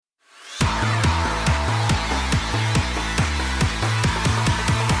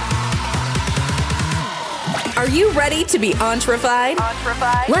Are you ready to be entrefied?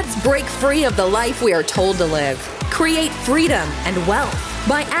 Let's break free of the life we are told to live. Create freedom and wealth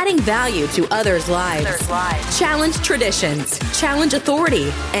by adding value to others' lives. Challenge traditions, challenge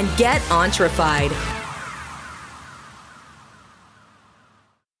authority, and get entrefied.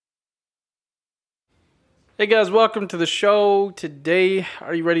 Hey guys, welcome to the show. Today,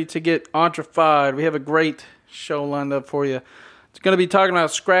 are you ready to get entrefied? We have a great show lined up for you. It's going to be talking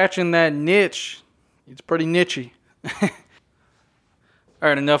about scratching that niche. It's pretty nichey. All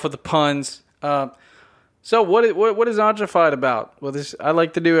right, enough with the puns. So what is entrefied about? Well, I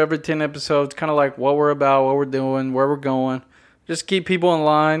like to do every 10 episodes, kind of like what we're about, what we're doing, where we're going. Just keep people in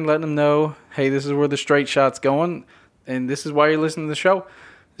line, letting them know, hey, this is where the straight shot's going, and this is why you're listening to the show.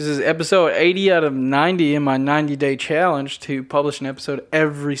 This is episode 80 out of 90 in my 90-day challenge to publish an episode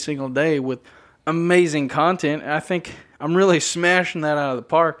every single day with amazing content. I think I'm really smashing that out of the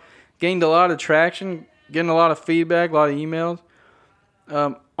park. Gained a lot of traction, getting a lot of feedback, a lot of emails.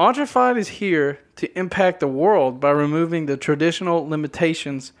 Entrefied is here to impact the world by removing the traditional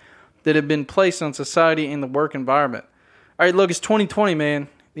limitations that have been placed on society and the work environment. All right, look, it's 2020, man.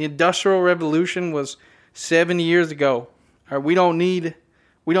 The Industrial Revolution was 70 years ago. All right, we don't need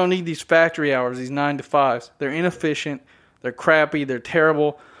these factory hours, these 9 to 5s. They're inefficient, they're crappy, they're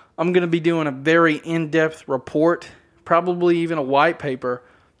terrible. I'm going to be doing a very in-depth report, probably even a white paper,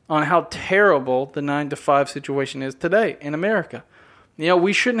 on how terrible the 9 to 5 situation is today in America. You know,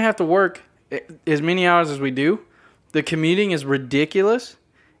 we shouldn't have to work as many hours as we do. The commuting is ridiculous.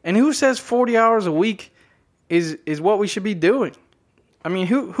 And who says 40 hours a week is what we should be doing? I mean,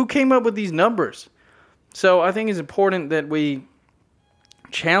 who came up with these numbers? So I think it's important that we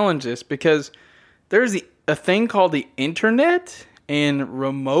challenge this because there's a thing called the internet and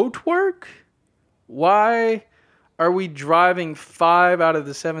remote work. Why are we driving 5 out of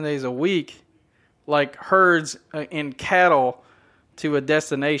the 7 days a week like herds in cattle to a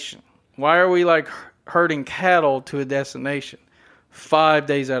destination? Why are we like herding cattle to a destination 5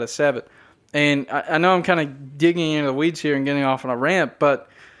 days out of 7? And I know I'm kind of digging into the weeds here and getting off on a rant, but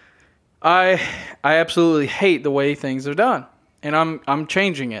I absolutely hate the way things are done. And I'm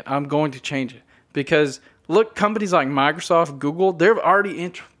changing it. I'm going to change it. Because look, companies like Microsoft, Google, they're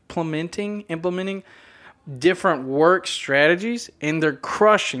already implementing different work strategies, and they're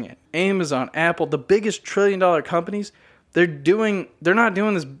crushing it. Amazon, Apple, the biggest trillion-dollar companies, they're not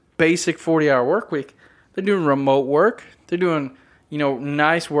doing this basic 40-hour work week. They're doing remote work. They're doing,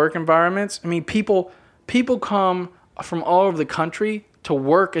 nice work environments. I mean, people come from all over the country to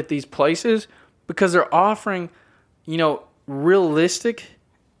work at these places because they're offering, realistic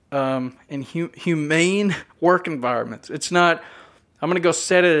and humane work environments. It's not, I'm going to go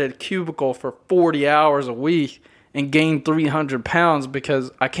sit at a cubicle for 40 hours a week and gain 300 pounds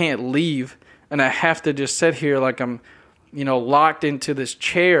because I can't leave and I have to just sit here like I'm, locked into this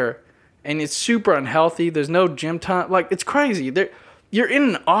chair, and it's super unhealthy. There's no gym time. Like, it's crazy. You're in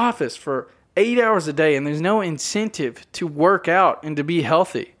an office for 8 hours a day and there's no incentive to work out and to be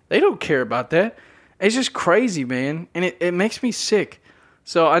healthy. They don't care about that. It's just crazy, man. And it makes me sick.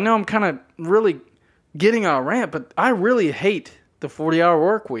 So I know I'm kind of really getting on a rant, but I really hate the 40-hour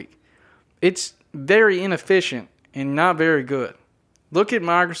work week. It's very inefficient and not very good. Look at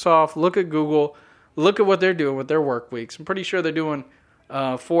Microsoft, look at Google, look at what they're doing with their work weeks. I'm pretty sure they're doing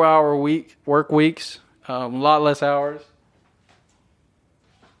 4-hour work weeks, a lot less hours.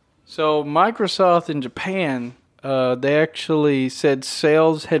 So Microsoft in Japan, they actually said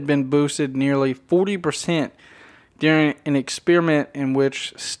sales had been boosted nearly 40% during an experiment in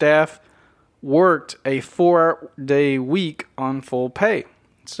which staff worked a 4-day week on full pay.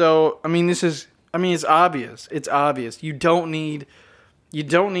 So, it's obvious. It's obvious. You don't need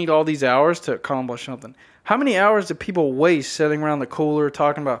all these hours to accomplish something. How many hours do people waste sitting around the cooler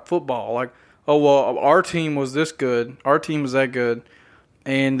talking about football? Like, oh, well, our team was this good. Our team was that good.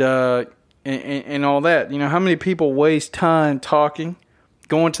 And all that. How many people waste time talking,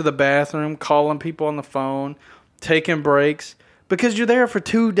 going to the bathroom, calling people on the phone, taking breaks, because you're there for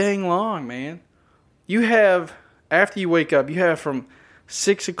too dang long, man. You have, after you wake up, you have from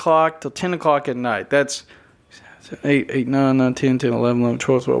 6 o'clock till 10 o'clock at night. That's 8, 9, 10, 11,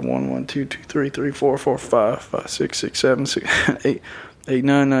 12, 1, 1, 2, 3, 4, 5, 6, 7, 8,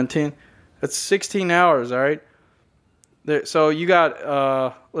 9, 10. That's 16 hours, all right? So you got,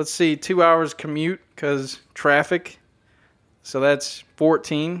 2 hours commute because traffic. So that's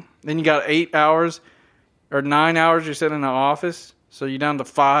 14. Then you got 8 hours or 9 hours you're sitting in the office. So you're down to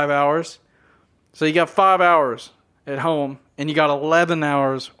 5 hours. So you got 5 hours at home and you got 11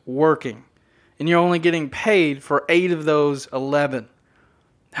 hours working. And you're only getting paid for 8 of those 11.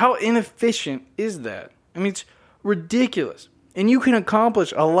 How inefficient is that? I mean, it's ridiculous. And you can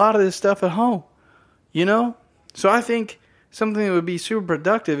accomplish a lot of this stuff at home, you know? So I think something that would be super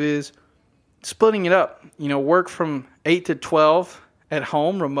productive is splitting it up. You know, work from 8 to 12 at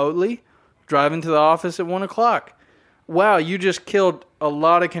home remotely, drive into the office at 1 o'clock. Wow, you just killed a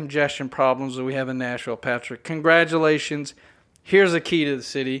lot of congestion problems that we have in Nashville, Patrick. Congratulations. Here's the key to the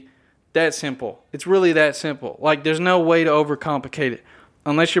city. That simple. It's really that simple. Like, there's no way to overcomplicate it.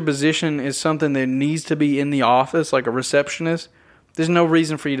 Unless your position is something that needs to be in the office, like a receptionist, there's no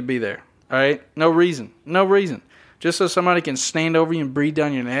reason for you to be there. All right? No reason. No reason. Just so somebody can stand over you and breathe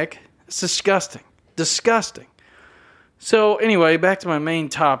down your neck. It's disgusting. Disgusting. So, anyway, back to my main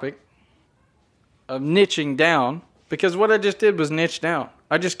topic of niching down. Because what I just did was niche down.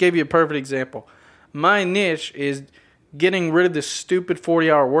 I just gave you a perfect example. My niche is getting rid of this stupid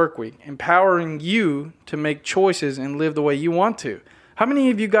 40-hour work week, empowering you to make choices and live the way you want to. How many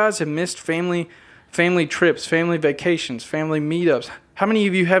of you guys have missed family trips, family vacations, family meetups? How many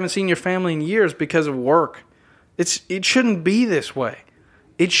of you haven't seen your family in years because of work? It shouldn't be this way.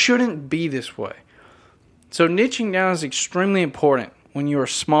 It shouldn't be this way. So niching down is extremely important. When you are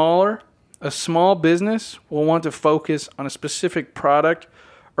smaller, a small business will want to focus on a specific product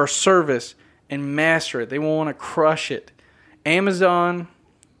or service and master it. They will want to crush it. Amazon,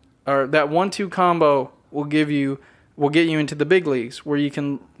 or that 1-2 combo will get you into the big leagues where you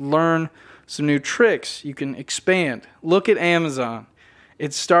can learn some new tricks. You can expand. Look at Amazon.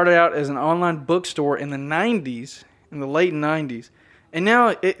 It started out as an online bookstore in the 90s, in the late 90s, and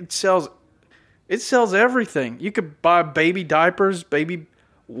now it sells everything. You could buy baby diapers, baby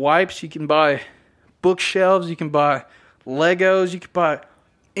wipes, you can buy bookshelves, you can buy Legos, you can buy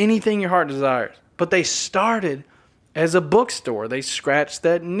anything your heart desires. But they started as a bookstore. They scratched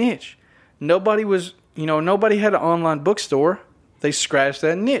that niche. Nobody had an online bookstore. They scratched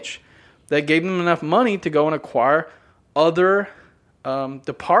that niche. That gave them enough money to go and acquire other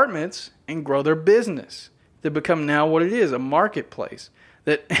departments and grow their business. They become now what it is, a marketplace.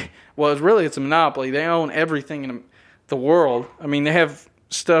 It's a monopoly. They own everything in the world. I mean, they have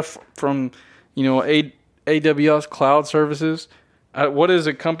stuff from, AWS cloud services. What does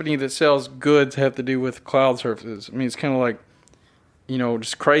a company that sells goods have to do with cloud services? I mean, it's kind of like,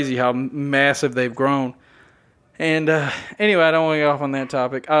 just crazy how massive they've grown. And anyway, I don't want to get off on that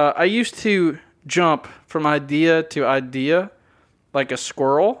topic. I used to jump from idea to idea like a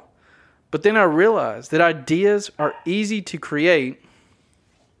squirrel, but then I realized that ideas are easy to create,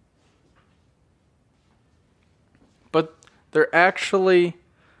 but they're actually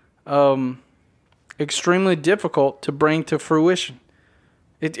extremely difficult to bring to fruition.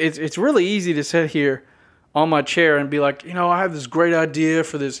 It's really easy to sit here on my chair and be like, I have this great idea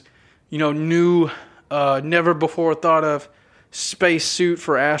for this, new, never before thought of space suit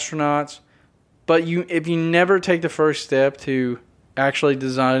for astronauts. But if you never take the first step to actually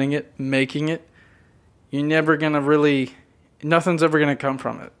designing it, making it, you're never going to nothing's ever going to come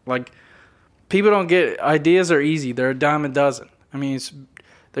from it. Like, people don't get it. Ideas are easy. They're a dime a dozen. I mean,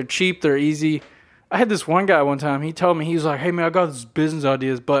 they're cheap. They're easy. I had this one guy one time. He told me, he was like, hey, man, I got this business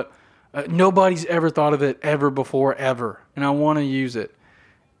ideas, but nobody's ever thought of it ever before, ever. And I want to use it.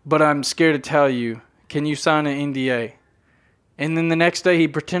 But I'm scared to tell you, can you sign an NDA? And then the next day he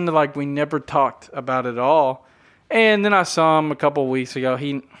pretended like we never talked about it at all. And then I saw him a couple of weeks ago.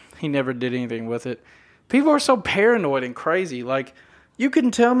 He never did anything with it. People are so paranoid and crazy. Like, you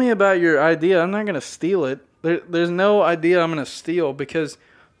can tell me about your idea. I'm not going to steal it. There's no idea I'm going to steal because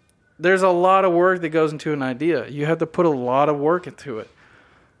there's a lot of work that goes into an idea. You have to put a lot of work into it.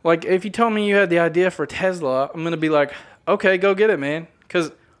 Like, if you told me you had the idea for Tesla, I'm going to be like, okay, go get it, man.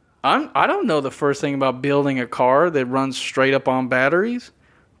 Because I don't know the first thing about building a car that runs straight up on batteries.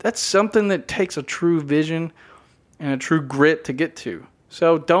 That's something that takes a true vision and a true grit to get to.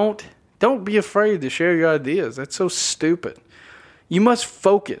 So don't be afraid to share your ideas. That's so stupid. You must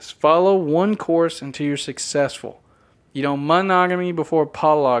focus. Follow one course until you're successful. Monogamy before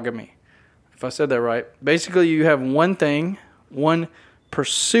polygamy. If I said that right. Basically, you have one thing, one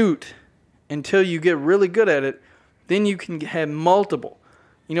pursuit until you get really good at it. Then you can have multiple.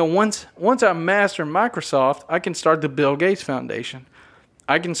 Once I master Microsoft, I can start the Bill Gates Foundation.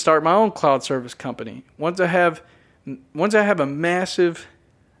 I can start my own cloud service company. Once I have a massive,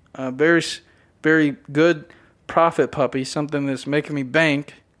 very, very good profit puppy, something that's making me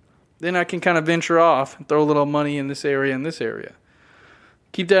bank, then I can kind of venture off and throw a little money in this area and this area.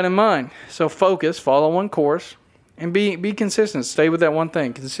 Keep that in mind. So focus, follow one course, and be consistent. Stay with that one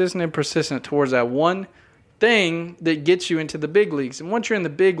thing. Consistent and persistent towards that one thing that gets you into the big leagues. And once you're in the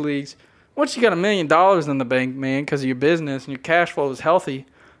big leagues, once you got $1 million in the bank, man, because of your business and your cash flow is healthy,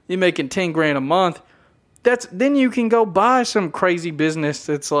 you're making $10,000 a month, then you can go buy some crazy business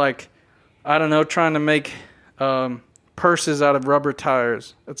that's like, I don't know, trying to make purses out of rubber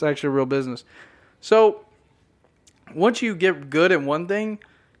tires. That's actually a real business. So once you get good at one thing,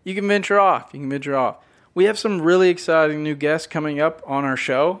 you can venture off. We have some really exciting new guests coming up on our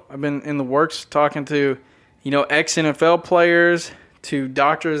show. I've been in the works talking to, ex-NFL players, to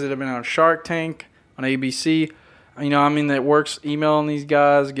doctors that have been on Shark Tank, on ABC. I'm in the works emailing these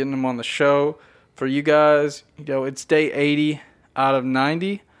guys, getting them on the show for you guys. It's day 80 out of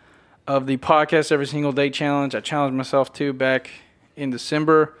 90 of the Podcast Every Single Day Challenge. I challenged myself to back in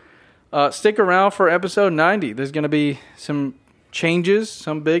December. Stick around for episode 90. There's going to be some changes,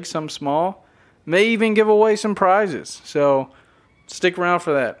 some big, some small. May even give away some prizes. So stick around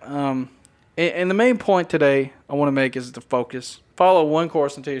for that. And the main point today I want to make is the focus. Follow one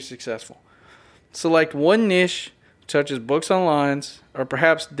course until you're successful. Select one niche, such as books on lines, or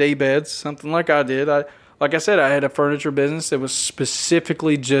perhaps day beds, something like I did. Like I said, I had a furniture business that was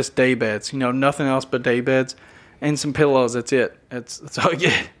specifically just day beds. Nothing else but day beds and some pillows. That's it. That's all you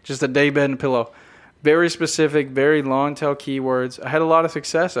get. Just a day bed and a pillow. Very specific, very long tail keywords. I had a lot of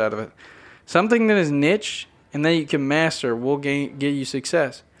success out of it. Something that is niche and that you can master will get you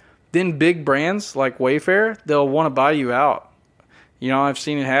success. Then big brands like Wayfair, they'll want to buy you out. I've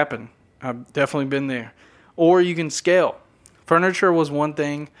seen it happen. I've definitely been there. Or you can scale. Furniture was one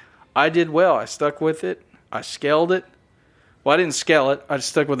thing. I did well. I stuck with it. I scaled it. Well, I didn't scale it. I just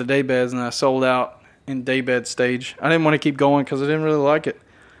stuck with the day beds, and I sold out in day bed stage. I didn't want to keep going because I didn't really like it.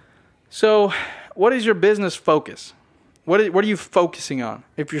 So what is your business focus? What are you focusing on?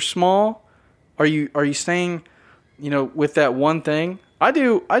 If you're small, are you staying, with that one thing? I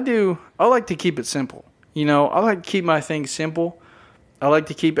like to keep it simple. I like to keep my things simple. I like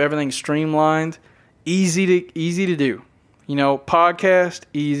to keep everything streamlined, easy to do. Podcast,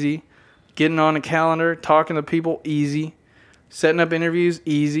 easy. Getting on a calendar, talking to people, easy. Setting up interviews,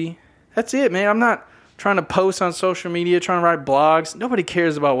 easy. That's it, man. I'm not trying to post on social media, trying to write blogs. Nobody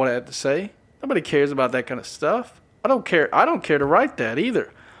cares about what I have to say. Nobody cares about that kind of stuff. I don't care. I don't care to write that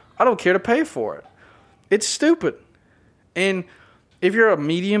either. I don't care to pay for it. It's stupid. And if you're a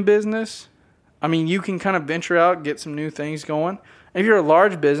medium business, you can kind of venture out, get some new things going. If you're a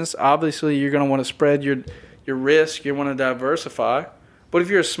large business, obviously you're going to want to spread your risk. You want to diversify. But if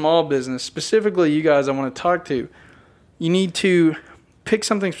you're a small business, specifically you guys I want to talk to, you need to pick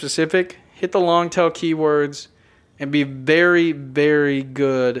something specific, hit the long tail keywords, and be very, very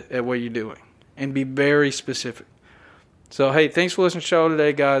good at what you're doing. And be very specific. So, hey, thanks for listening to the show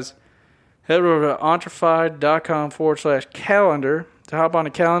today, guys. Head over to entrefied.com/calendar. To hop on a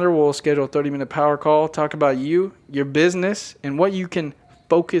calendar, we'll schedule a 30-minute power call, talk about you, your business, and what you can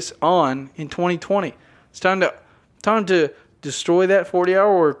focus on in 2020. It's time to destroy that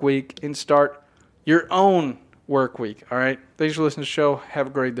 40-hour work week and start your own work week. All right? Thanks for listening to the show. Have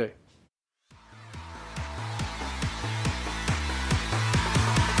a great day.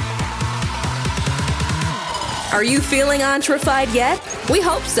 Are you feeling entrefied yet? We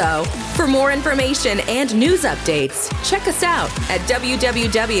hope so. For more information and news updates, check us out at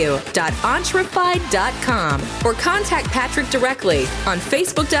www.entrefied.com or contact Patrick directly on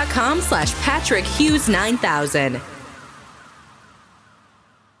facebook.com/PatrickHughes9000.